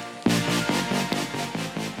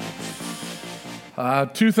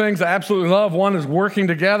Two things I absolutely love. One is working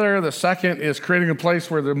together. The second is creating a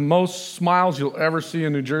place where the most smiles you'll ever see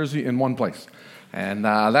in New Jersey in one place. And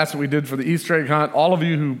that's what we did for the Easter egg hunt. All of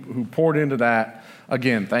you who poured into that,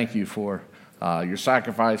 again, thank you for your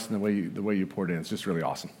sacrifice and the way you poured in. It's just really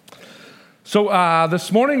awesome. So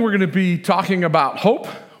this morning we're going to be talking about hope,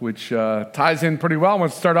 which ties in pretty well. I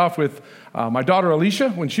want to start off with my daughter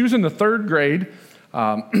Alicia. When she was in the third grade,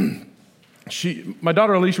 my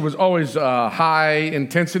daughter Alicia was always high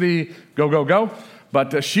intensity, go, go, go.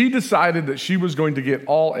 But she decided that she was going to get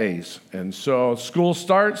all A's. And so school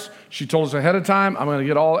starts. She told us ahead of time, I'm going to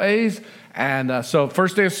get all A's. And so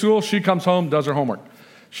first day of school, she comes home, does her homework.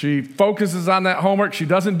 She focuses on that homework. She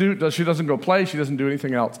doesn't go play. She doesn't do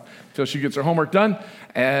anything else until she gets her homework done.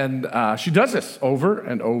 And she does this over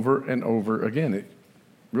and over and over again. It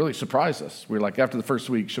really surprised us. We were like, after the first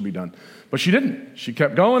week, she'll be done. But she didn't. She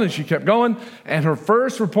kept going and she kept going. And her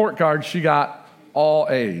first report card, she got all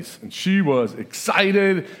A's. And she was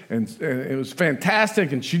excited and it was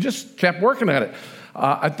fantastic. And she just kept working at it.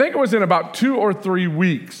 I think it was in about 2 or 3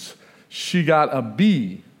 weeks, she got a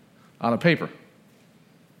B on a paper.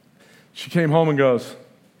 She came home and goes,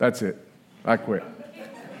 that's it. I quit.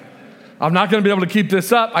 I'm not going to be able to keep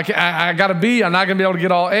this up. I got a B. I'm not going to be able to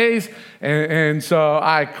get all A's. And so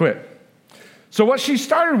I quit. So what she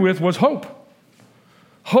started with was hope.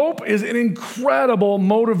 Hope is an incredible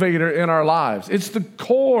motivator in our lives. It's the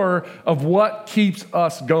core of what keeps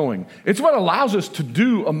us going. It's what allows us to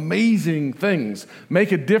do amazing things,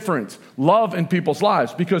 make a difference, love in people's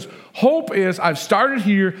lives. Because hope is, I've started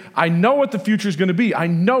here, I know what the future is going to be, I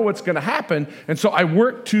know what's going to happen, and so I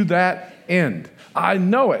work to that end. I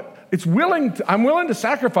know it. I'm willing to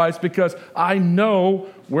sacrifice because I know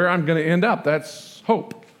where I'm going to end up. That's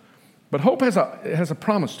hope. But hope has a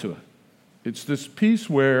promise to it. It's this piece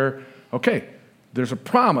where, okay, there's a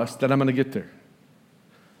promise that I'm going to get there.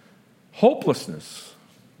 Hopelessness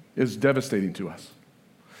is devastating to us.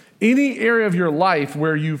 Any area of your life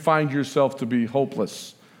where you find yourself to be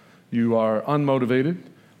hopeless, you are unmotivated,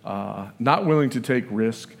 not willing to take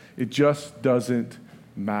risk, it just doesn't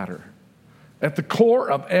matter. At the core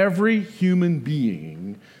of every human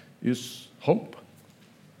being is hope.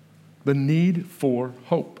 The need for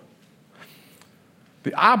hope.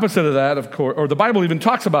 The opposite of that, of course, or the Bible even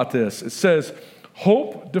talks about this. It says,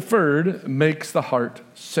 hope deferred makes the heart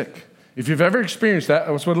sick. If you've ever experienced that,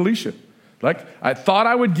 that was what Alicia. Like, I thought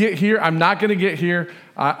I would get here. I'm not going to get here.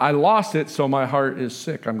 I lost it, so my heart is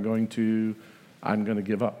sick. I'm going to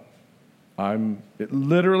give up. It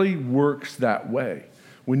literally works that way.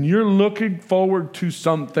 When you're looking forward to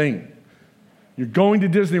something, you're going to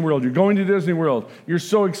Disney World. You're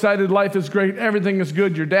so excited. Life is great. Everything is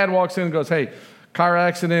good. Your dad walks in and goes, hey, car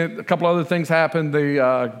accident, a couple other things happened. They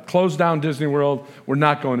closed down Disney World. We're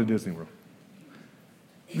not going to Disney World.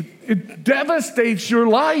 It devastates your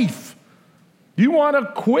life. You want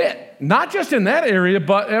to quit, not just in that area,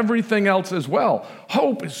 but everything else as well.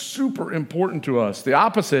 Hope is super important to us. The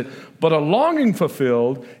opposite, but a longing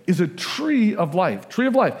fulfilled, is a tree of life. Tree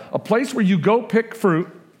of life, a place where you go pick fruit,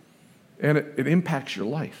 and it impacts your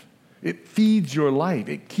life. It feeds your life.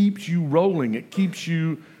 It keeps you rolling. It keeps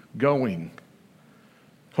you going.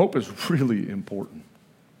 Hope is really important.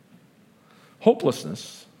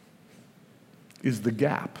 Hopelessness is the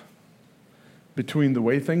gap between the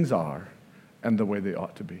way things are and the way they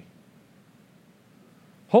ought to be.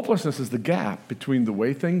 Hopelessness is the gap between the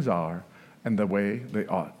way things are and the way they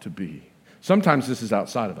ought to be. Sometimes this is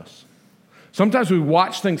outside of us. Sometimes we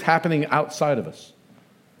watch things happening outside of us.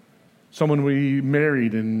 Someone we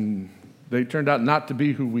married and they turned out not to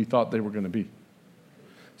be who we thought they were going to be.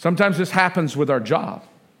 Sometimes this happens with our job.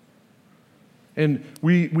 And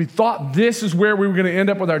we thought this is where we were going to end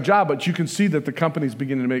up with our job, but you can see that the company's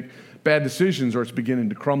beginning to make bad decisions or it's beginning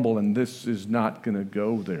to crumble, and this is not going to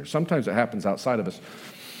go there. Sometimes it happens outside of us,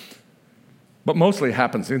 but mostly it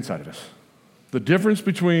happens inside of us. The difference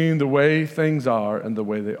between the way things are and the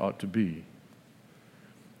way they ought to be.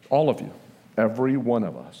 All of you, every one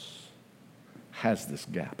of us, has this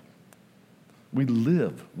gap. We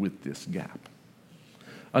live with this gap.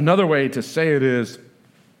 Another way to say it is,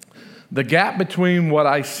 the gap between what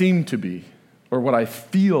I seem to be or what I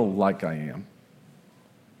feel like I am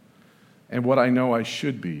and what I know I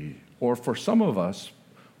should be, or for some of us,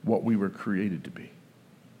 what we were created to be.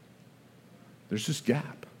 There's this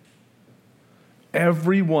gap.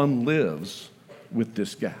 Everyone lives with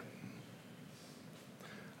this gap.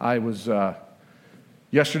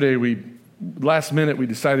 Yesterday, last minute, we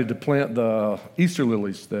decided to plant the Easter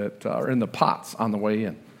lilies that are in the pots on the way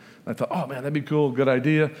in. I thought, oh man, that'd be cool, good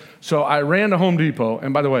idea. So I ran to Home Depot,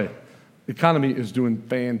 and by the way, the economy is doing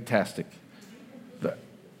fantastic.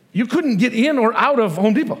 you couldn't get in or out of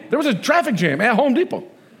Home Depot. There was a traffic jam at Home Depot.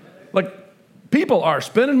 Like, people are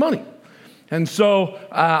spending money. And so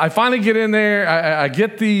I finally get in there. I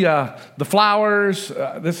get the flowers.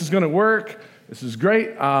 This is going to work. This is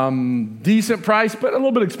great. Decent price, but a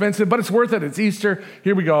little bit expensive, but it's worth it. It's Easter.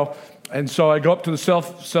 Here we go. And so I go up to the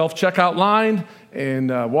self-checkout line and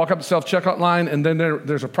walk up the self-checkout line, and then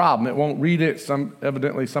there's a problem. It won't read it.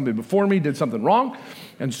 Evidently somebody before me did something wrong.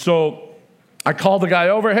 And so I call the guy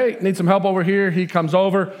over. Hey, need some help over here. He comes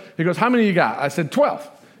over. He goes, how many you got? I said,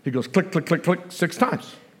 12. He goes, click, click, click, click, 6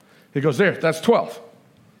 times. He goes, there, that's 12.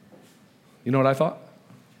 You know what I thought?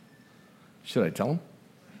 Should I tell him?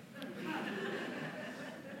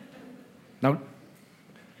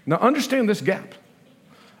 Now understand this gap.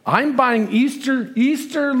 I'm buying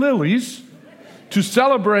Easter lilies to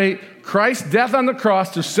celebrate Christ's death on the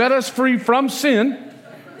cross to set us free from sin,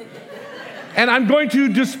 and I'm going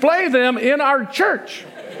to display them in our church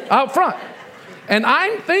out front. And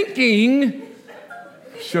I'm thinking,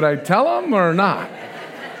 should I tell him or not?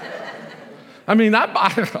 I mean,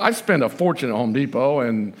 I spend a fortune at Home Depot,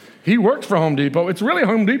 and he works for Home Depot. It's really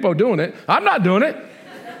Home Depot doing it. I'm not doing it,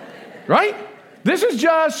 right? This is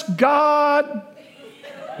just God.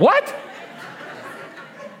 What?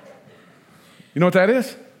 You know what that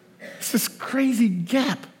is? It's this crazy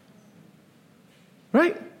gap,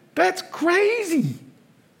 right? That's crazy.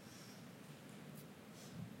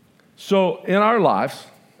 So in our lives,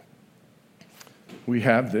 we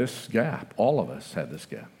have this gap. All of us have this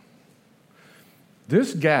gap.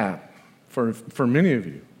 This gap, for many of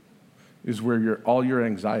you, is where all your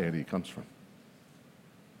anxiety comes from.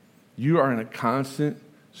 You are in a constant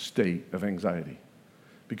state of anxiety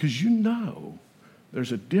because you know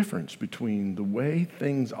there's a difference between the way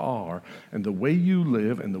things are and the way you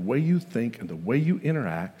live and the way you think and the way you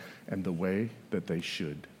interact and the way that they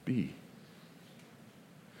should be.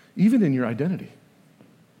 Even in your identity.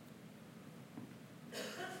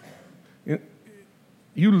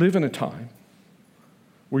 You live in a time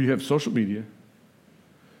where you have social media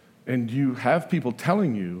and you have people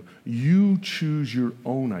telling you, you choose your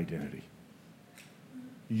own identity.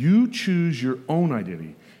 You choose your own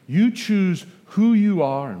identity. You choose who you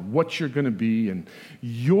are and what you're going to be and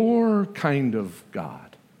your kind of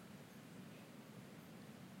God.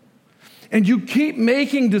 And you keep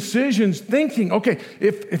making decisions thinking, okay,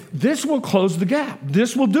 if this will close the gap,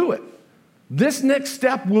 this will do it. This next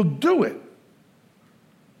step will do it.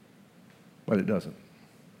 But it doesn't.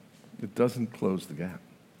 It doesn't close the gap.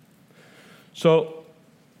 So,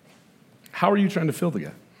 how are you trying to fill the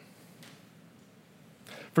gap?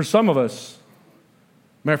 For some of us,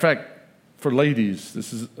 matter of fact, for ladies,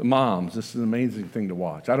 moms, this is an amazing thing to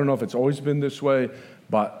watch. I don't know if it's always been this way,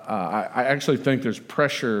 but I actually think there's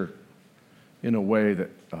pressure in a way that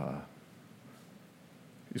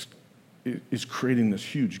is creating this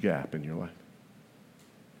huge gap in your life.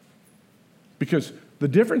 Because the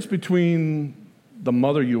difference between the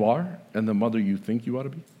mother you are and the mother you think you ought to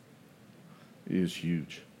be is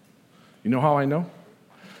huge. You know how I know?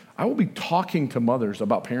 I will be talking to mothers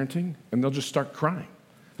about parenting, and they'll just start crying.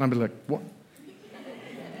 And I'll be like, what?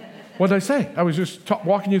 What did I say? I was just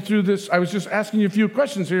walking you through this. I was just asking you a few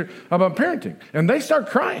questions here about parenting. And they start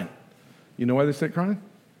crying. You know why they start crying?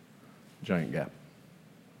 Giant gap.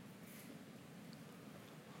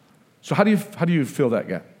 So how do you fill that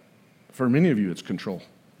gap? For many of you, it's control.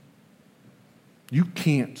 You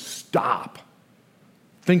can't stop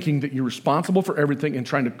thinking that you're responsible for everything and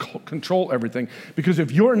trying to control everything. Because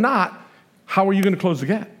if you're not, how are you going to close the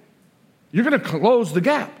gap? You're going to close the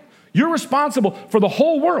gap. You're responsible for the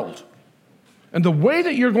whole world. And the way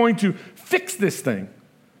that you're going to fix this thing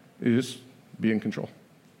is be in control.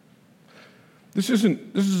 This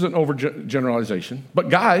isn't overgeneralization, but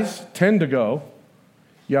guys tend to go,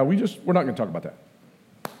 yeah, we're not going to talk about that.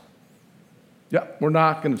 Yeah, we're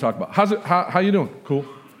not going to talk about it. How you doing? Cool.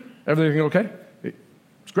 Everything okay?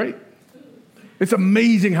 It's great. It's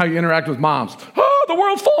amazing how you interact with moms. Oh, the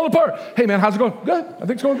world's falling apart. Hey, man, how's it going? Good. I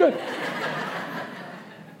think it's going good.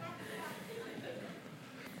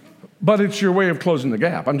 But it's your way of closing the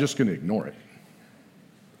gap. I'm just going to ignore it.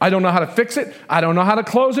 I don't know how to fix it. I don't know how to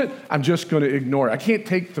close it. I'm just going to ignore it. I can't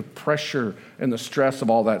take the pressure and the stress of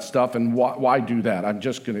all that stuff, and why do that? I'm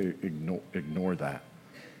just going to ignore that.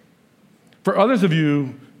 For others of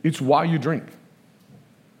you, it's why you drink.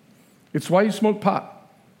 It's why you smoke pot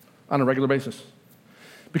on a regular basis.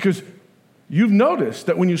 Because you've noticed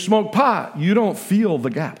that when you smoke pot, you don't feel the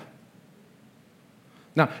gap.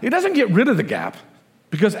 Now, it doesn't get rid of the gap,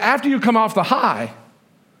 because after you come off the high,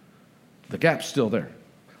 the gap's still there.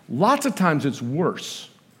 Lots of times it's worse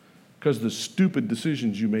because of the stupid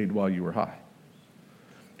decisions you made while you were high.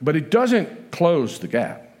 but it doesn't close the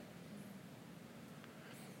gap.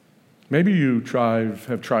 Maybe you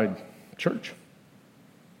have tried church.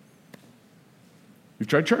 You've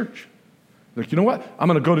tried church. Like, you know what? I'm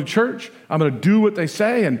going to go to church. I'm going to do what they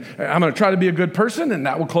say, and I'm going to try to be a good person, and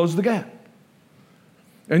that will close the gap.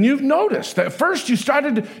 And you've noticed that at first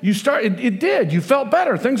it did. You felt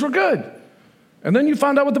better. Things were good. And then you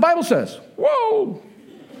found out what the Bible says. Whoa!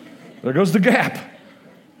 There goes the gap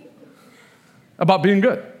about being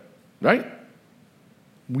good, right?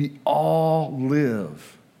 We all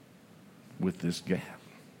live with this gap.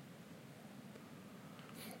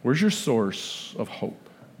 Where's your source of hope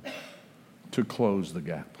to close the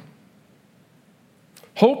gap?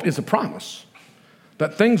 Hope is a promise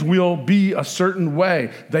that things will be a certain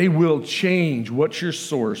way. They will change. What's your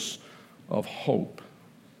source of hope?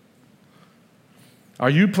 Are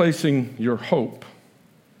you placing your hope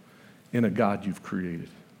in a God you've created?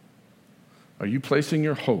 Are you placing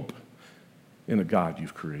your hope in a God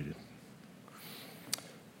you've created?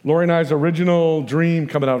 Lori and I's original dream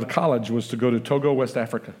coming out of college was to go to Togo, West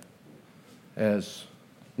Africa as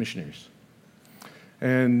missionaries.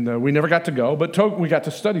 And we never got to go, but we got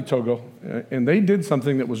to study Togo, and they did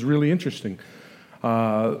something that was really interesting.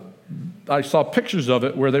 I saw pictures of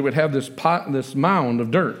it where they would have this mound of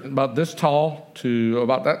dirt, about this tall to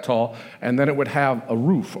about that tall, and then it would have a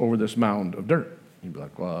roof over this mound of dirt. You'd be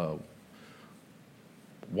like, well,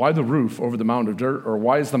 why the roof over the mound of dirt, or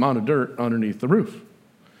why is the mound of dirt underneath the roof?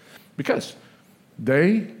 Because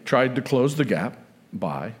they tried to close the gap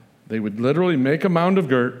they would literally make a mound of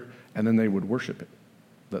dirt, and then they would worship it.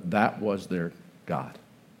 That was their God.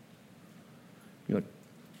 You're like,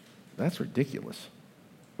 that's ridiculous.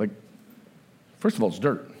 Like, first of all, it's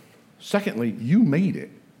dirt. Secondly, you made it.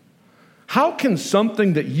 How can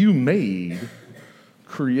something that you made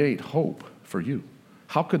create hope for you?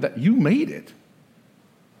 How could that? You made it.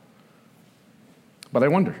 But I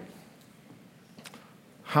wonder,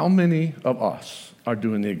 how many of us are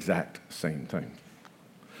doing the exact same thing?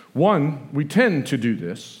 One, we tend to do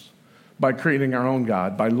this by creating our own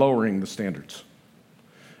God, by lowering the standards.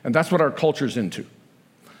 And that's what our culture's into.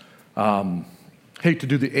 Hate to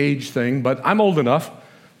do the age thing, but I'm old enough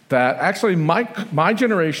that actually my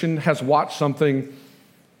generation has watched something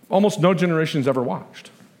almost no generation's ever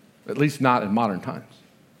watched, at least not in modern times.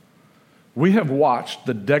 We have watched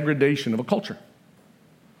the degradation of a culture.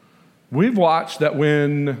 We've watched that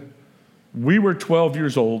when we were 12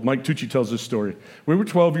 years old, Mike Tucci tells this story. We were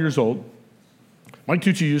 12 years old. Mike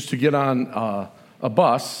Tucci used to get on a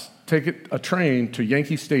bus, take a train to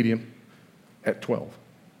Yankee Stadium at 12.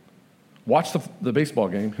 Watch the baseball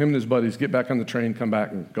game, him and his buddies get back on the train, come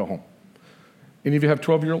back, and go home. Any of you have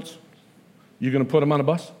 12-year-olds? You going to put them on a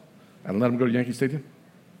bus and let them go to Yankee Stadium?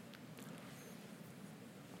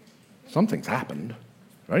 Something's happened,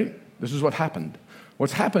 right? This is what happened.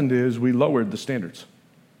 What's happened is we lowered the standards.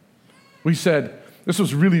 We said, this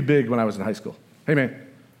was really big when I was in high school. Hey, man,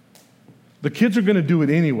 the kids are going to do it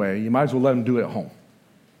anyway. You might as well let them do it at home.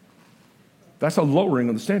 That's a lowering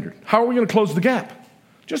of the standard. How are we going to close the gap?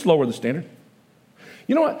 Just lower the standard.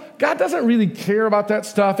 You know what? God doesn't really care about that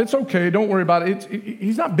stuff. It's okay. Don't worry about it.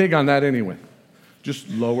 He's not big on that anyway. Just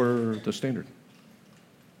lower the standard.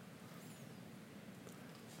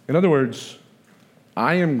 In other words,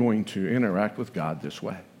 I am going to interact with God this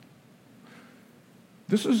way.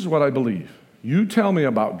 This is what I believe. You tell me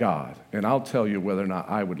about God, and I'll tell you whether or not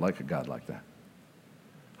I would like a God like that.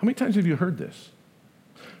 How many times have you heard this?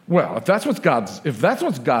 Well, if that's what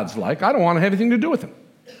God's like, I don't want to have anything to do with him.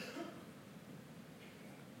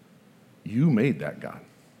 You made that God.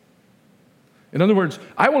 In other words,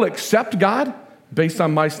 I will accept God based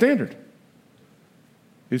on my standard.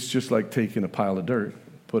 It's just like taking a pile of dirt,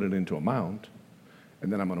 put it into a mound,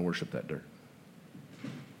 and then I'm going to worship that dirt.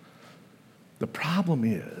 The problem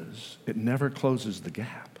is, it never closes the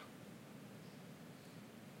gap.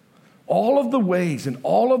 All of the ways and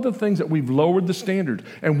all of the things that we've lowered the standard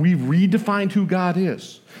and we've redefined who God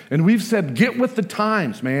is. And we've said, get with the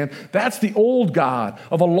times, man. That's the old God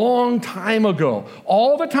of a long time ago.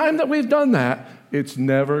 All the time that we've done that, it's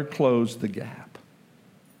never closed the gap.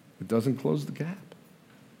 It doesn't close the gap.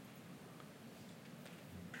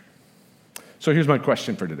 So here's my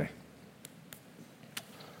question for today.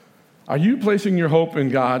 Are you placing your hope in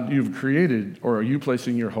God you've created, or are you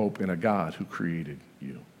placing your hope in a God who created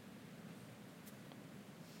you?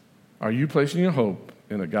 Are you placing your hope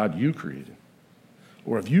in a God you created?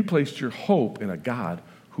 Or have you placed your hope in a God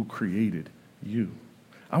who created you?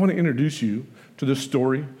 I want to introduce you to the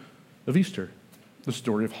story of Easter, the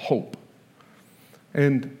story of hope.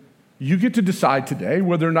 And you get to decide today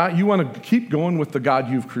whether or not you want to keep going with the God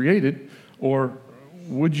you've created or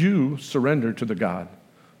would you surrender to the God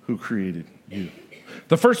who created you?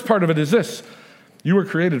 The first part of it is this: you were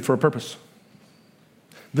created for a purpose.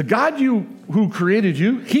 The God who created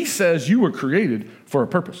you, he says you were created for a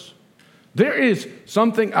purpose. There is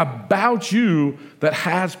something about you that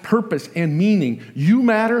has purpose and meaning. You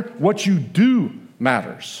matter. What you do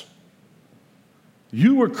matters.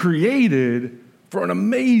 You were created for an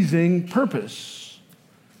amazing purpose.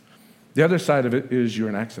 The other side of it is you're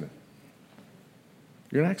an accident.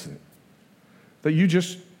 You're an accident. That you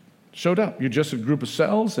just showed up. You're just a group of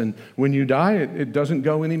cells, and when you die, it doesn't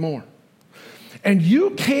go anymore. And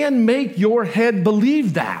you can make your head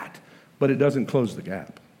believe that, but it doesn't close the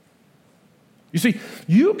gap. You see,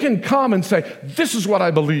 you can come and say, this is what I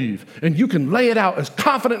believe, and you can lay it out as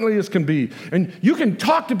confidently as can be, and you can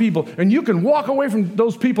talk to people, and you can walk away from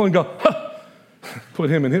those people and go, huh, put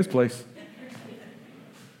him in his place.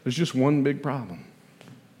 There's just one big problem.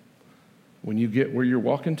 When you get where you're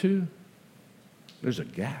walking to, there's a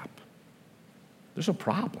gap. There's a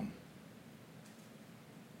problem.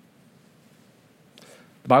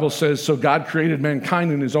 The Bible says, so God created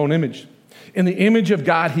mankind in his own image. In the image of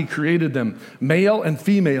God, he created them. Male and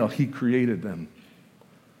female, he created them.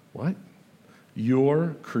 What?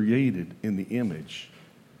 You're created in the image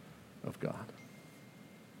of God.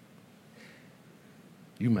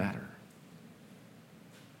 You matter.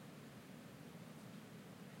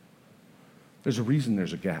 There's a reason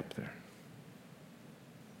there's a gap there.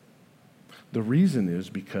 The reason is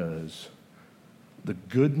because the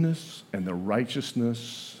goodness and the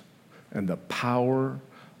righteousness and the power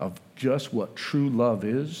of just what true love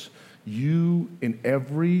is, you, in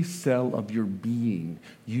every cell of your being,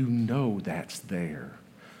 you know that's there.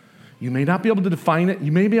 You may not be able to define it.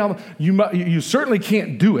 You may be able. You certainly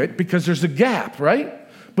can't do it because there's a gap, right?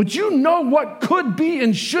 But you know what could be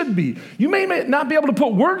and should be. You may not be able to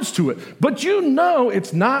put words to it, but you know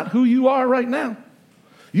it's not who you are right now.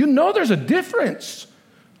 You know there's a difference.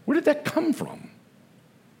 Where did that come from?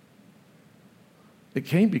 It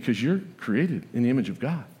came because you're created in the image of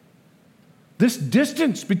God. This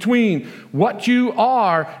distance between what you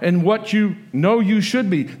are and what you know you should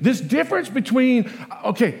be, this difference between,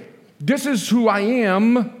 okay, this is who I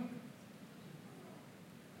am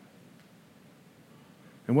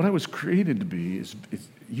and what I was created to be, is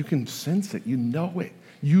you can sense it, you know it,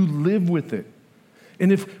 you live with it.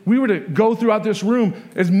 And if we were to go throughout this room,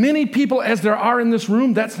 as many people as there are in this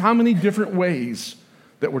room, that's how many different ways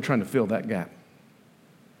that we're trying to fill that gap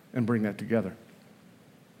and bring that together.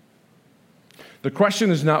 The question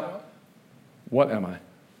is not, what am I?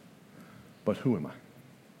 But who am I?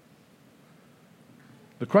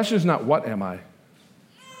 The question is not, what am I?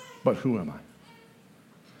 But who am I?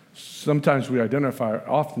 Oftentimes we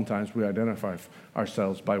identify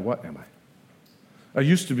ourselves by what am I? I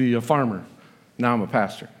used to be a farmer. Now I'm a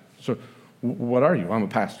pastor. So what are you? I'm a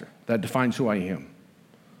pastor. That defines who I am.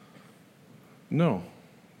 No,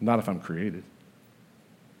 not if I'm created.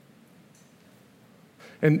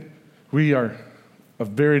 And we are a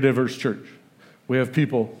very diverse church. We have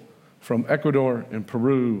people from Ecuador and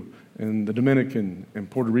Peru and the Dominican and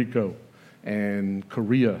Puerto Rico and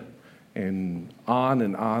Korea and on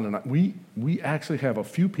and on and on. We actually have a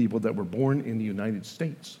few people that were born in the United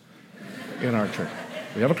States in our church.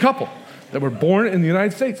 We have a couple that were born in the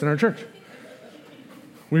United States in our church.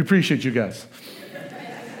 We appreciate you guys.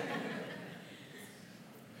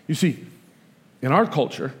 You see, in our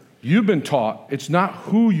culture, you've been taught it's not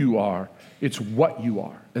who you are, it's what you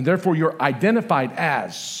are. And therefore, you're identified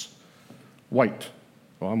as white.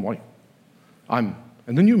 Well, I'm white. And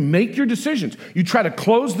then you make your decisions. You try to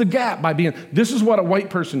close the gap by being, this is what a white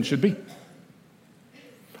person should be.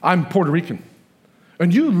 I'm Puerto Rican.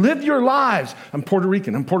 And you live your lives, I'm Puerto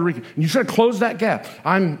Rican. And you try to close that gap.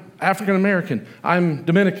 I'm African American. I'm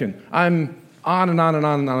Dominican. I'm on and on and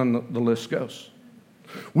on and on the list goes.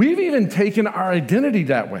 We've even taken our identity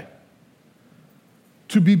that way,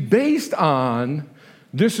 to be based on,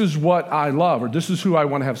 this is what I love, or this is who I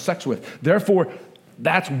want to have sex with. Therefore,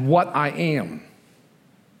 that's what I am.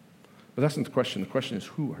 But that's not the question. The question is,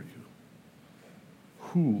 who are you?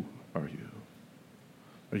 Who are you?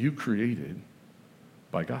 Are you created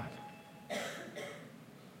by God?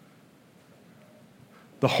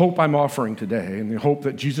 The hope I'm offering today, and the hope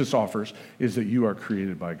that Jesus offers, is that you are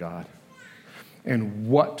created by God. And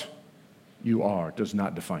what you are does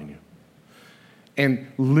not define you.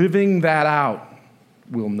 And living that out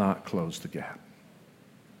will not close the gap.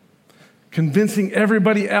 Convincing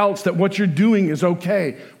everybody else that what you're doing is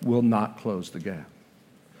okay will not close the gap.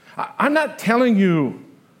 I'm not telling you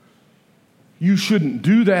you shouldn't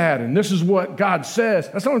do that and this is what God says.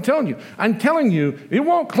 That's not what I'm telling you. I'm telling you it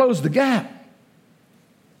won't close the gap.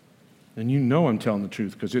 And you know I'm telling the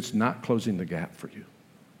truth because it's not closing the gap for you.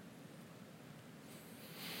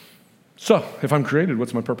 So, if I'm created,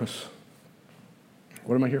 what's my purpose?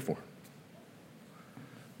 What am I here for?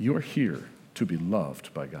 You are here to be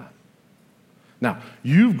loved by God. Now,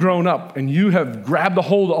 you've grown up and you have grabbed a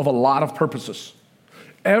hold of a lot of purposes.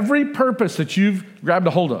 Every purpose that you've grabbed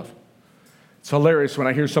a hold of. It's hilarious when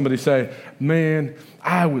I hear somebody say, man,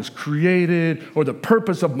 I was created, or the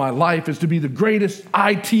purpose of my life is to be the greatest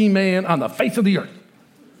IT man on the face of the earth.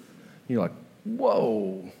 You're like,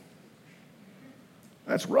 whoa,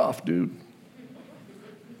 that's rough, dude.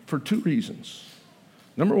 For two reasons.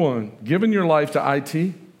 Number one, giving your life to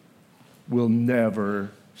IT will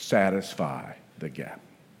never satisfy the gap.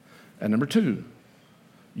 And number two,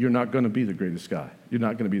 you're not going to be the greatest guy. You're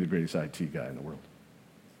not going to be the greatest IT guy in the world.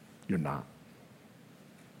 You're not.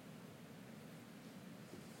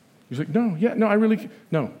 He's like, no, you're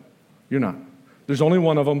not. There's only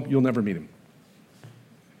one of them. You'll never meet him.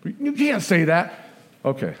 You can't say that.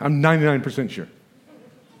 Okay, I'm 99% sure.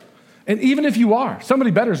 And even if you are, somebody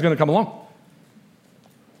better is going to come along.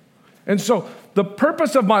 And so the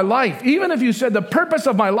purpose of my life, even if you said the purpose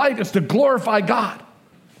of my life is to glorify God.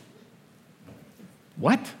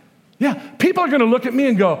 What? Yeah, people are going to look at me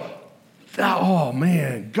and go, oh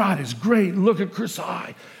man, God is great. Look at Chris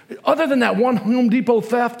I. Other than that one Home Depot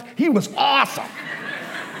theft, he was awesome.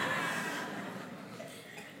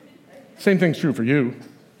 Same thing's true for you.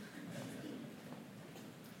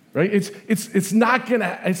 Right? It's not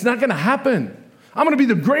gonna happen. I'm gonna be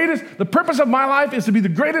the greatest. The purpose of my life is to be the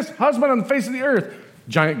greatest husband on the face of the earth.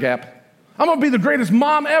 Giant gap. I'm gonna be the greatest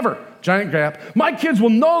mom ever. Giant gap. My kids will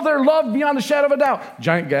know they're loved beyond a shadow of a doubt.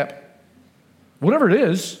 Giant gap. Whatever it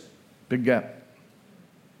is, big gap.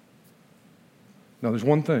 Now, there's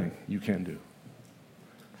one thing you can do.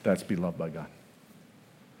 That's be loved by God.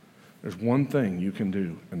 There's one thing you can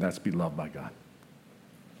do, and that's be loved by God.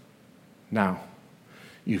 Now,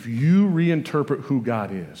 if you reinterpret who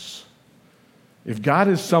God is, if God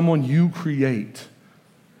is someone you create,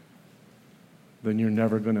 then you're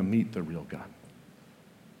never going to meet the real God.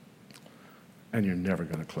 And you're never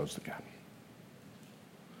going to close the gap.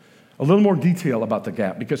 A little more detail about the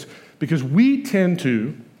gap, because we tend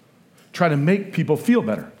to try to make people feel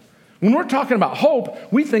better. When we're talking about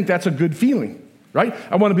hope, we think that's a good feeling, right?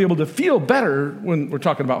 I want to be able to feel better when we're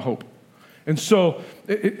talking about hope. And so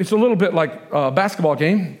it's a little bit like a basketball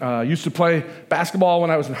game. I used to play basketball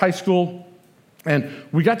when I was in high school, and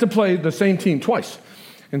we got to play the same team twice.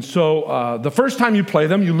 And so the first time you play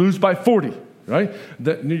them, you lose by 40, right?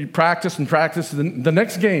 You practice and practice. The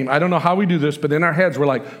next game, I don't know how we do this, but in our heads, we're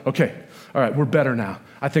like, okay, all right, we're better now.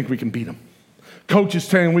 I think we can beat them. Coach is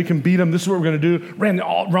saying we can beat them. This is what we're going to do. Ran the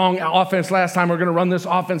wrong offense last time. We're going to run this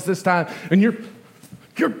offense this time. And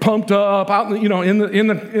you're pumped up out in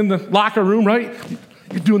the locker room, right?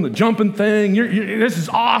 You're doing the jumping thing. This is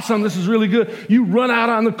awesome. This is really good. You run out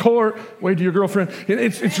on the court. Wave to your girlfriend.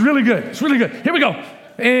 It's really good. It's really good. Here we go.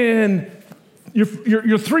 And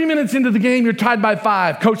you're 3 minutes into the game. You're tied by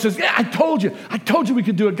 5. Coach says, yeah, I told you we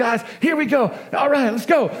could do it, guys. Here we go. All right, let's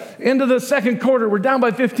go. End of the second quarter. We're down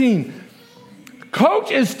by 15.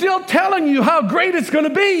 Coach is still telling you how great it's going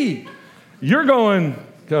to be. You're going,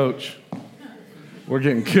 Coach, we're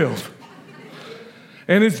getting killed.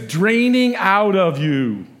 And it's draining out of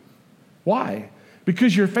you. Why?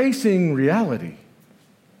 Because you're facing reality.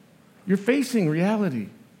 You're facing reality.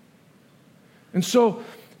 And so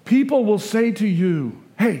people will say to you,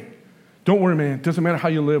 hey, don't worry, man. It doesn't matter how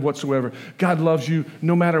you live whatsoever. God loves you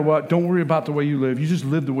no matter what. Don't worry about the way you live. You just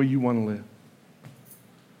live the way you want to live.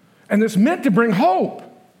 And it's meant to bring hope.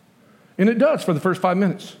 And it does for the first 5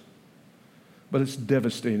 minutes. But it's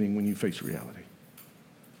devastating when you face reality.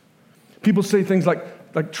 People say things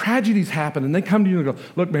like tragedies happen, and they come to you and go,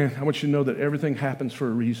 look, man, I want you to know that everything happens for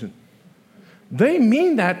a reason. They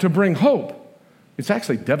mean that to bring hope. It's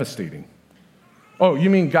actually devastating. Oh, you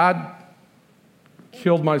mean God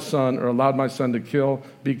killed my son or allowed my son to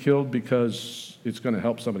be killed because it's going to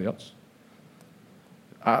help somebody else?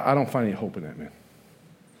 I don't find any hope in that, man.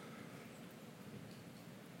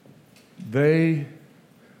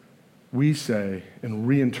 We say and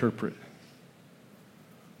reinterpret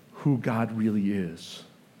who God really is,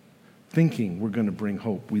 thinking we're going to bring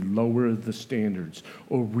hope. We lower the standards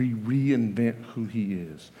or we reinvent who he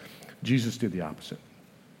is. Jesus did the opposite.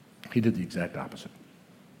 He did the exact opposite.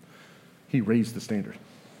 He raised the standard.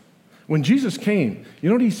 When Jesus came, you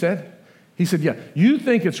know what he said? He said, yeah, you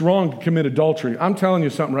think it's wrong to commit adultery. I'm telling you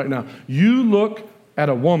something right now. You look at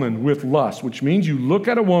a woman with lust, which means you look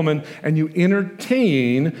at a woman and you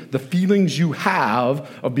entertain the feelings you have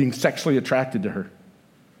of being sexually attracted to her.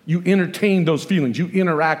 You entertain those feelings. You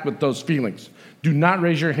interact with those feelings. Do not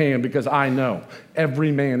raise your hand because I know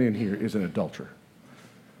every man in here is an adulterer.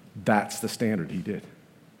 That's the standard he did.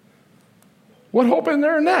 What hope is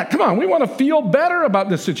there in that? Come on, we want to feel better about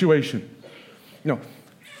this situation.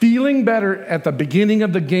 Feeling better at the beginning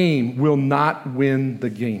of the game will not win the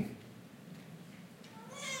game.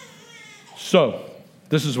 So,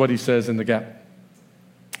 this is what he says in the gap.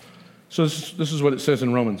 So this is what it says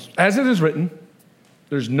in Romans. As it is written,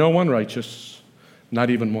 there's no one righteous, not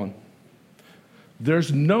even one.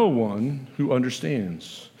 There's no one who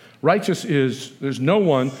understands. Righteous is, there's no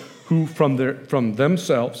one who from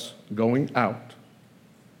themselves going out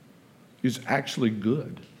is actually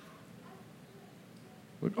good.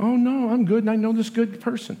 Like, oh no, I'm good and I know this good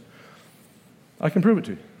person. I can prove it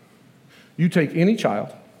to you. You take any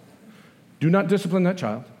child, do not discipline that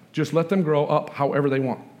child, just let them grow up however they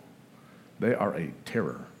want. They are a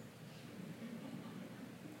terror.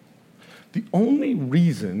 The only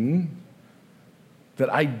reason that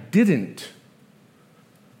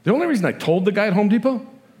the only reason I told the guy at Home Depot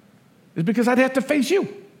is because I'd have to face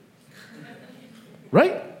you.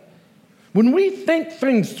 Right? When we think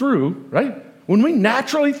things through, right? When we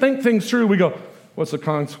naturally think things through, we go, what's the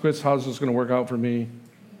consequence? How's this going to work out for me?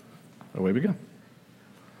 Away we go.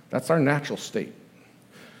 That's our natural state.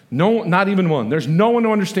 No, not even one. There's no one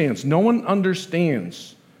who understands. No one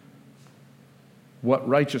understands what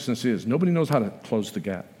righteousness is. Nobody knows how to close the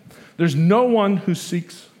gap. There's no one who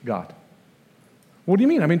seeks God. What do you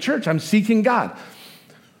mean? I'm in church. I'm seeking God.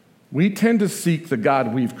 We tend to seek the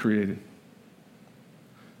God we've created.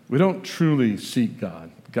 We don't truly seek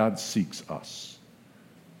God. God seeks us.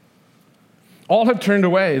 All have turned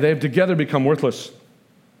away. They have together become worthless.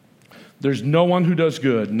 There's no one who does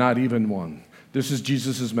good, not even one. This is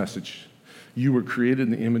Jesus' message. You were created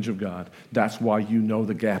in the image of God. That's why you know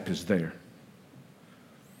the gap is there.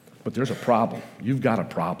 But there's a problem. You've got a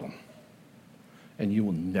problem. And you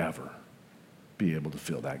will never be able to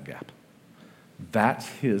fill that gap. That's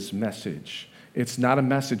his message. It's not a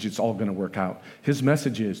message, it's all going to work out. His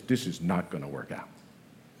message is, this is not going to work out.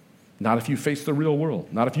 Not if you face the real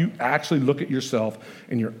world. Not if you actually look at yourself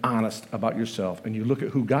and you're honest about yourself and you look at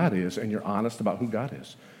who God is and you're honest about who God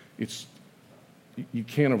is. You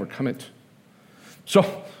can't overcome it. So,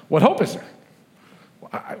 what hope is there?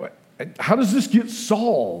 How does this get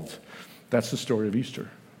solved? That's the story of Easter.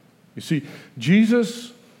 You see,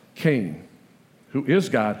 Jesus came, who is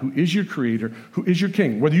God, who is your creator, who is your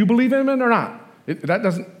king, whether you believe in him or not.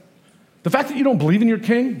 The fact that you don't believe in your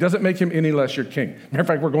king doesn't make him any less your king. Matter of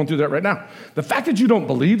fact, we're going through that right now. The fact that you don't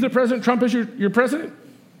believe that President Trump is your president,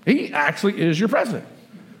 he actually is your president.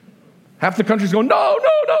 Half the country's going, no.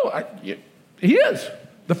 He is.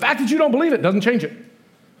 The fact that you don't believe it doesn't change it.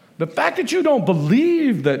 The fact that you don't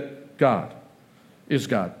believe that God is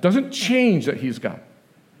God doesn't change that he's God.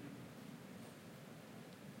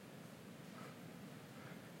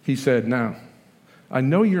 He said, now, I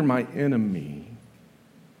know you're my enemy,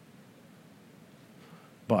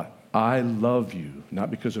 but I love you, not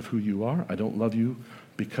because of who you are. I don't love you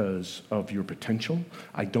because of your potential.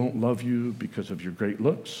 I don't love you because of your great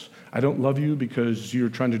looks. I don't love you because you're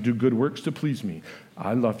trying to do good works to please me.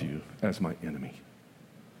 I love you as my enemy.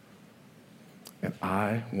 And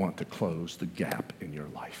I want to close the gap in your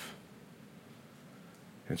life.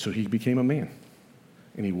 And so he became a man.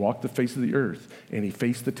 And he walked the face of the earth. And he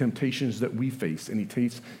faced the temptations that we face. And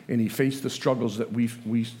he faced the struggles that we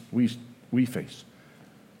face.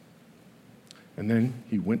 And then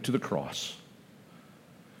he went to the cross.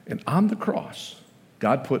 And on the cross,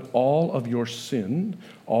 God put all of your sin,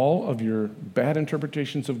 all of your bad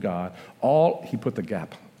interpretations of God, he put the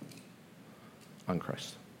gap on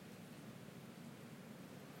Christ.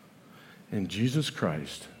 And Jesus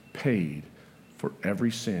Christ paid for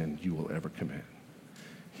every sin you will ever commit.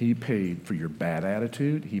 He paid for your bad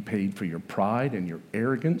attitude. He paid for your pride and your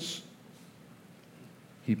arrogance.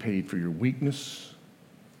 He paid for your weakness.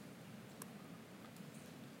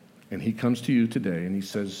 And he comes to you today and he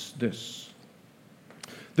says this.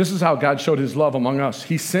 This is how God showed his love among us.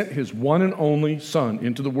 He sent his one and only Son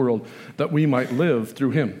into the world that we might live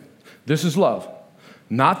through him. This is love.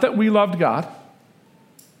 Not that we loved God.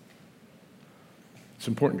 It's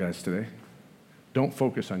important, guys, today. Don't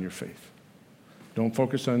focus on your faith. Don't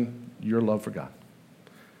focus on your love for God.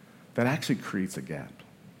 That actually creates a gap.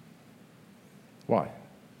 Why?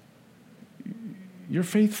 Your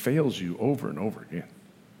faith fails you over and over again.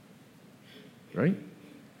 Right?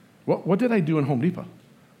 What did I do in Home Depot?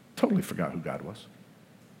 Totally forgot who God was.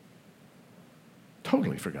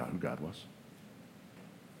 Totally forgot who God was.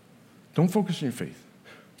 Don't focus on your faith.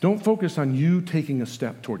 Don't focus on you taking a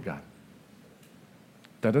step toward God.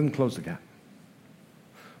 That doesn't close the gap.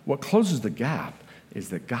 What closes the gap is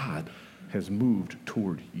that God has moved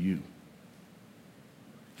toward you.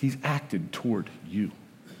 He's acted toward you.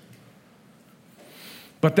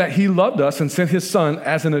 But that he loved us and sent his son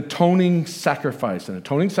as an atoning sacrifice. An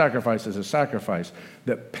atoning sacrifice is a sacrifice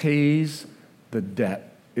that pays the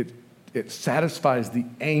debt. It satisfies the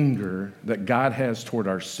anger that God has toward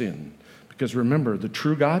our sin. Because remember, the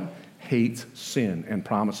true God hates sin and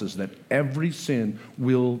promises that every sin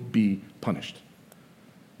will be punished.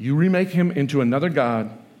 You remake him into another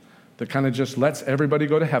God that kind of just lets everybody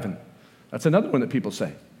go to heaven. That's another one that people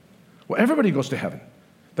say. Well, everybody goes to heaven.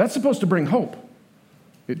 That's supposed to bring hope.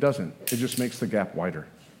 It doesn't. It just makes the gap wider.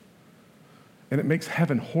 And it makes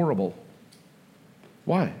heaven horrible.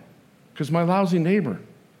 Why? Because my lousy neighbor,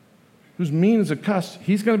 who's mean as a cuss,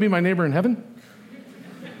 he's going to be my neighbor in heaven?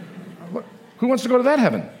 Who wants to go to that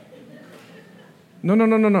heaven?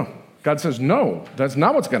 No. God says, no, that's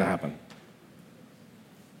not what's going to happen.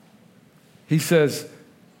 He says,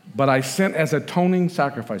 but I sent as atoning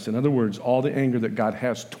sacrifice. In other words, all the anger that God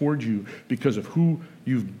has toward you because of who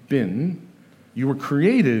you've been. You were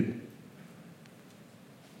created,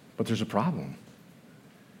 but there's a problem.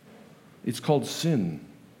 It's called sin.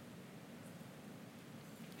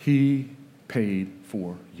 He paid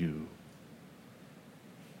for you.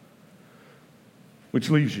 Which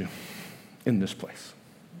leaves you in this place.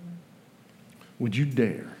 Would you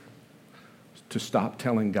dare to stop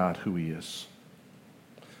telling God who he is?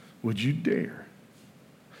 Would you dare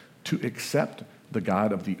to accept the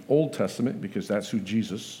God of the Old Testament, because that's who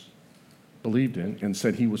Jesus believed in and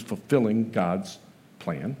said he was fulfilling God's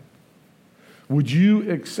plan? Would you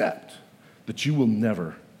accept that you will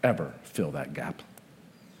never, ever fill that gap?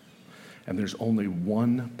 And there's only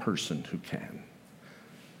one person who can.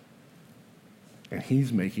 And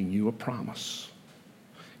he's making you a promise.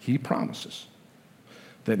 He promises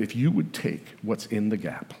that if you would take what's in the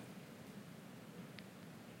gap,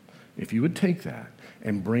 if you would take that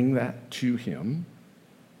and bring that to him,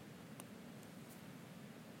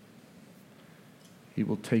 he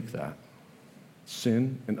will take that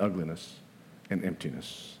sin and ugliness and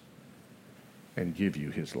emptiness and give you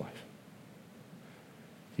his life.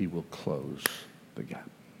 He will close the gap.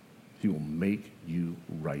 He will make you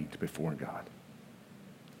right before God.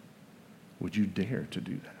 Would you dare to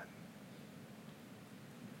do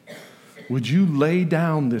that? Would you lay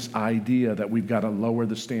down this idea that we've got to lower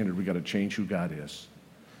the standard, we've got to change who God is?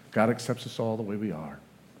 God accepts us all the way we are.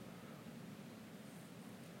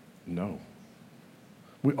 No.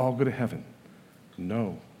 We all go to heaven.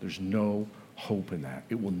 No, there's no hope in that.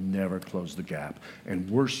 It will never close the gap. And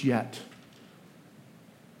worse yet,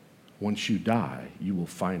 once you die, you will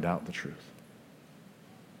find out the truth.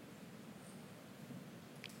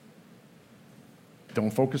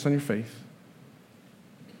 Don't focus on your faith.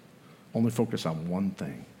 Only focus on one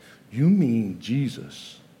thing. You mean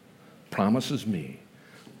Jesus promises me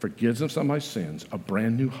forgiveness of my sins, a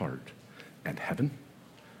brand new heart, and heaven?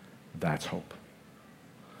 That's hope.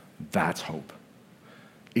 That's hope.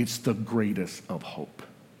 It's the greatest of hope.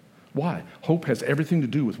 Why? Hope has everything to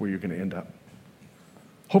do with where you're going to end up.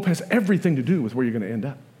 Hope has everything to do with where you're going to end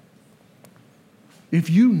up. If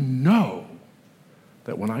you know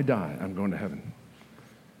that when I die, I'm going to heaven,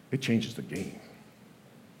 it changes the game.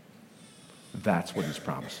 That's what he's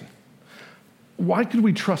promising. Why could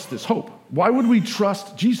we trust this hope? Why would we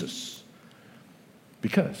trust Jesus?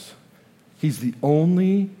 Because he's the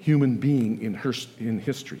only human being in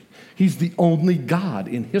history. He's the only God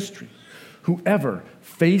in history who ever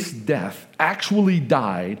faced death, actually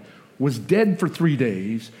died, was dead for 3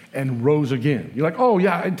 days, and rose again. You're like, oh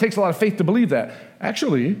yeah, it takes a lot of faith to believe that.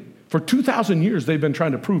 Actually, for 2,000 years, they've been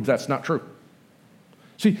trying to prove that's not true.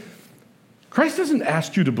 See, Christ doesn't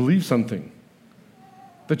ask you to believe something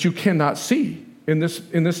that you cannot see in this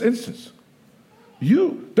instance.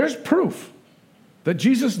 There's proof that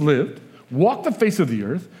Jesus lived, walked the face of the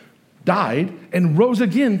earth, died, and rose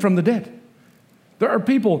again from the dead. There are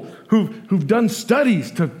people who've done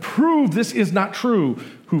studies to prove this is not true,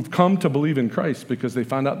 who've come to believe in Christ because they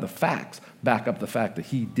found out the facts back up the fact that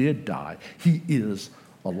he did die. He is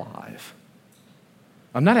alive.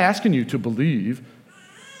 I'm not asking you to believe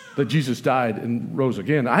that Jesus died and rose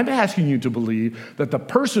again. I'm asking you to believe that the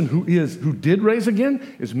person who did raise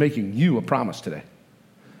again is making you a promise today.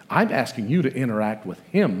 I'm asking you to interact with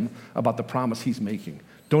him about the promise he's making.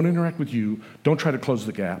 Don't interact with you. Don't try to close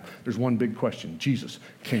the gap. There's one big question. Jesus,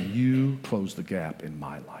 can you close the gap in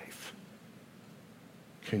my life?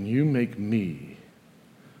 Can you make me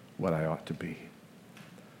what I ought to be?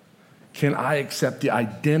 Can I accept the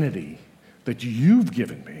identity that you've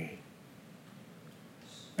given me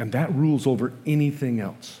And that rules over anything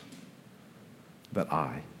else that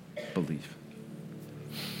I believe.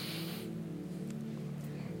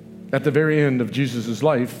 At the very end of Jesus'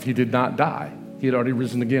 life, he did not die. He had already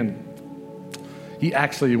risen again. He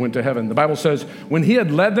actually went to heaven. The Bible says, when he had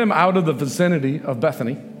led them out of the vicinity of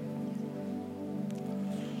Bethany,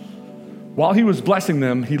 while he was blessing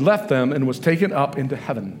them, he left them and was taken up into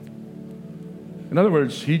heaven. In other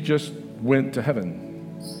words, he just went to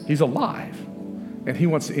heaven. He's alive, and he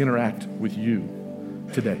wants to interact with you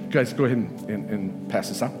today. You guys, go ahead and pass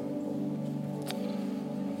this out.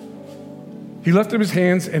 He lifted up his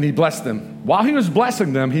hands and he blessed them. While he was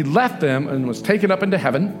blessing them, he left them and was taken up into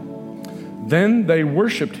heaven. Then they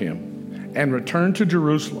worshiped him and returned to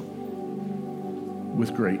Jerusalem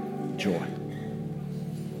with great joy.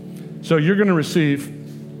 So you're going to receive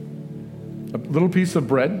a little piece of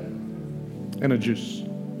bread and a juice.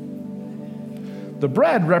 The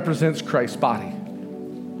bread represents Christ's body,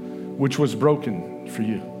 which was broken for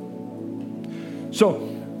you. So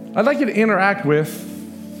I'd like you to interact with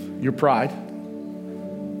your pride.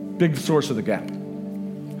 Big source of the gap.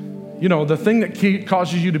 You know, the thing that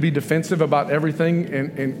causes you to be defensive about everything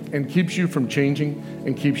and keeps you from changing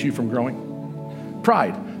and keeps you from growing.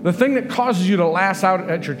 Pride. The thing that causes you to lash out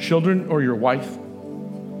at your children or your wife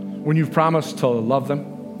when you've promised to love them.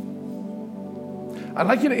 I'd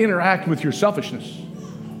like you to interact with your selfishness.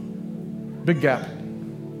 Big gap.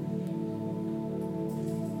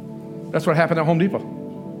 That's what happened at Home Depot.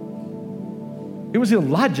 It was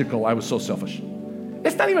illogical I was so selfish.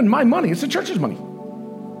 It's not even my money, it's the church's money.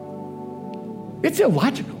 It's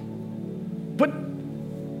illogical. But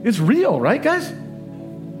it's real, right, guys?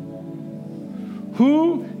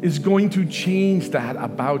 Who is going to change that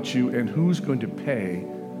about you, and who's going to pay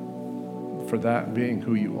for that being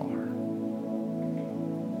who you are?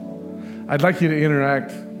 I'd like you to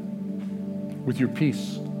interact with your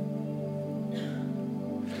peace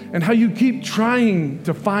and how you keep trying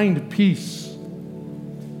to find peace.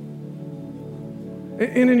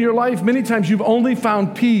 And in your life, many times you've only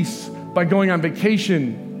found peace by going on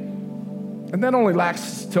vacation, and that only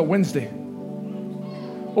lasts till Wednesday.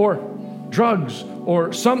 Or drugs, or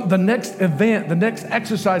the next event, the next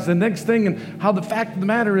exercise, the next thing, and how the fact of the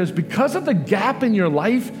matter is, because of the gap in your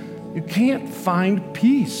life, you can't find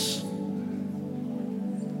peace.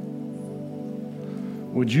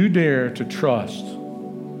 Would you dare to trust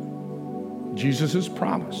Jesus'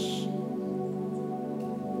 promise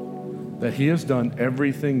that he has done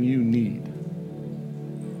everything you need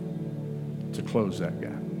to close that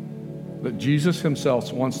gap? That Jesus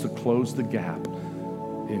himself wants to close the gap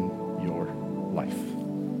in your life.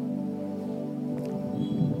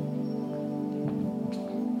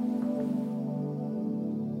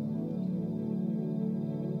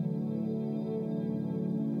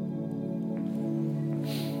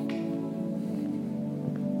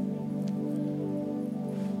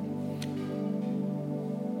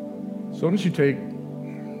 So why don't you take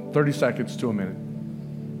 30 seconds to a minute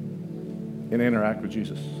and interact with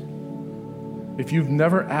Jesus. If you've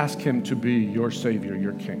never asked him to be your Savior,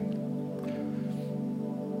 your King,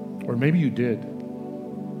 or maybe you did,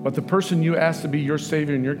 but the person you asked to be your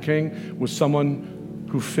Savior and your King was someone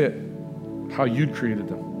who fit how you'd created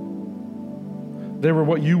them. They were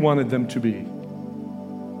what you wanted them to be.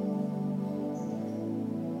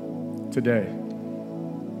 Today,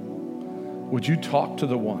 would you talk to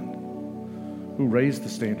the one who raised the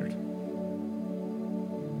standard?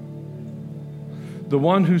 The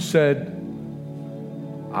one who said,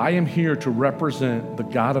 I am here to represent the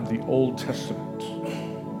God of the Old Testament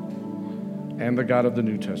and the God of the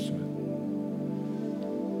New Testament.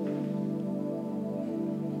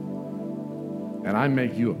 And I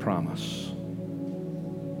make you a promise.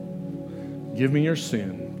 Give me your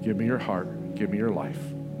sin, give me your heart, give me your life.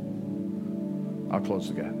 I'll close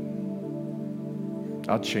the gap.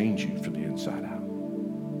 I'll change you from the inside out.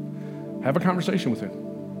 Have a conversation with him.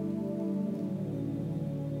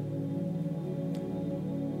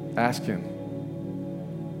 Ask him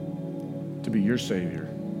to be your Savior.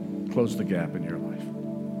 Close the gap in your life.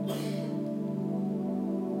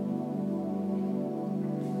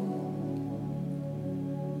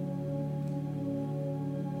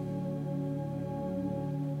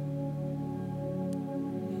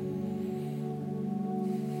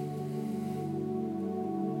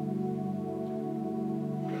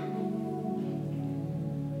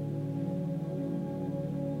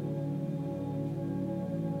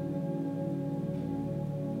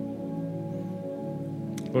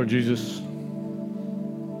 Lord Jesus,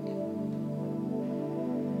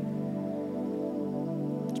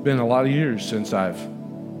 it's been a lot of years since I've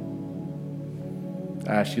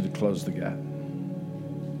asked you to close the gap.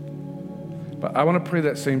 But I want to pray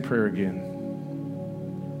that same prayer again.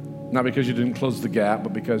 Not because you didn't close the gap,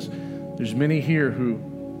 but because there's many here who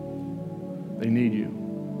they need you.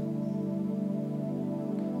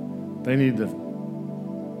 They need the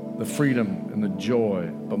freedom and the joy,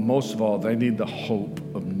 but most of all, they need the hope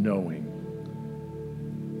of knowing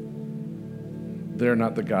they're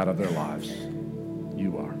not the God of their lives.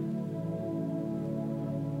 You are.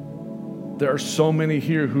 There are so many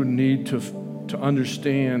here who need to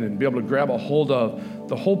understand and be able to grab a hold of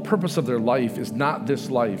the whole purpose of their life is not this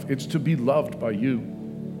life. It's to be loved by you.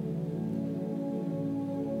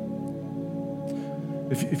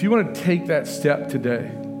 If you want to take that step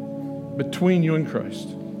today between you and Christ,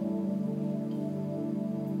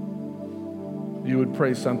 you would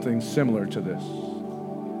pray something similar to this.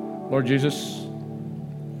 Lord Jesus,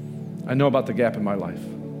 I know about the gap in my life.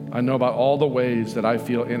 I know about all the ways that I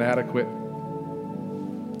feel inadequate.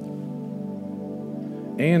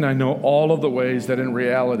 And I know all of the ways that in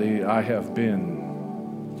reality I have been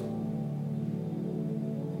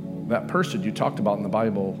that person you talked about in the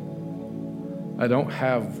Bible. I don't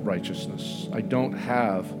have righteousness. I don't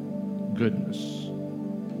have goodness.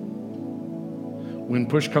 When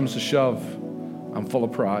push comes to shove, I'm full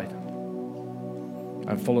of pride.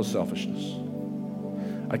 I'm full of selfishness.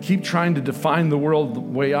 I keep trying to define the world the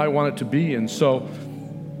way I want it to be, and so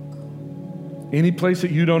any place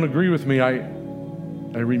that you don't agree with me, I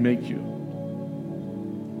remake you.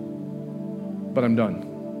 But I'm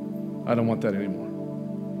done. I don't want that anymore.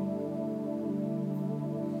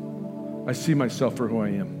 I see myself for who I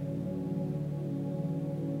am.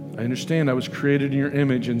 I understand I was created in your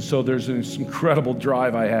image, and so there's this incredible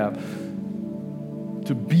drive I have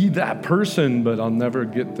to be that person, but I'll never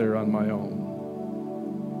get there on my own.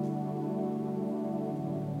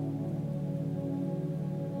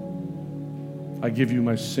 I give you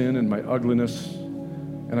my sin and my ugliness,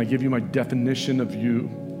 and I give you my definition of you.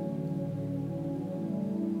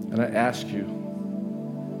 And I ask you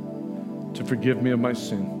to forgive me of my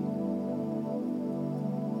sin,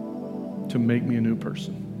 to make me a new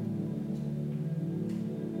person.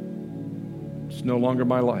 It's no longer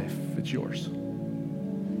my life, it's yours.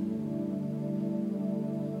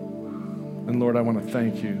 And Lord, I want to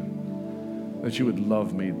thank you that you would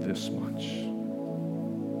love me this much.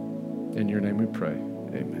 In your name we pray,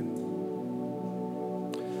 amen.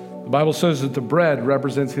 The Bible says that the bread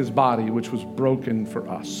represents his body, which was broken for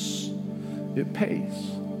us. It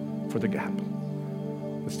pays for the gap.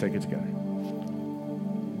 Let's take it together.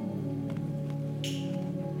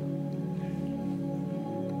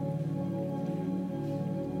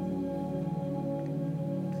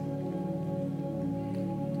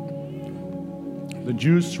 The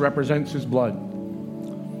juice represents his blood,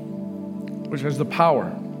 which has the power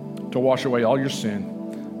to wash away all your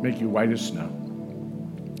sin, make you white as snow.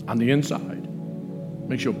 On the inside,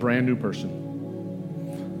 makes you a brand new person.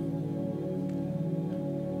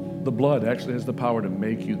 The blood actually has the power to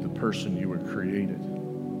make you the person you were created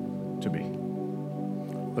to be.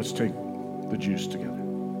 Let's take the juice together.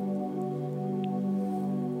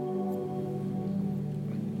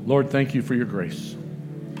 Lord, thank you for your grace.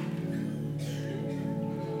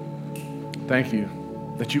 Thank you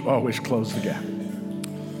that you always close the gap.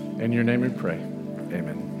 In your name we pray,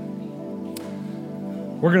 amen.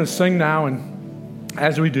 We're going to sing now, and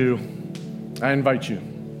as we do, I invite you.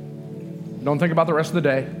 Don't think about the rest of the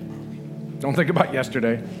day. Don't think about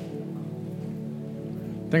yesterday.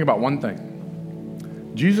 Think about one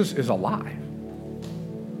thing. Jesus is alive.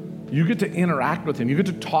 You get to interact with him. You get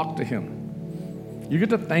to talk to him. You get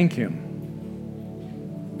to thank him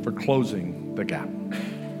for closing the gap.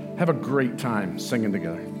 Have a great time singing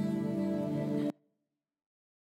together.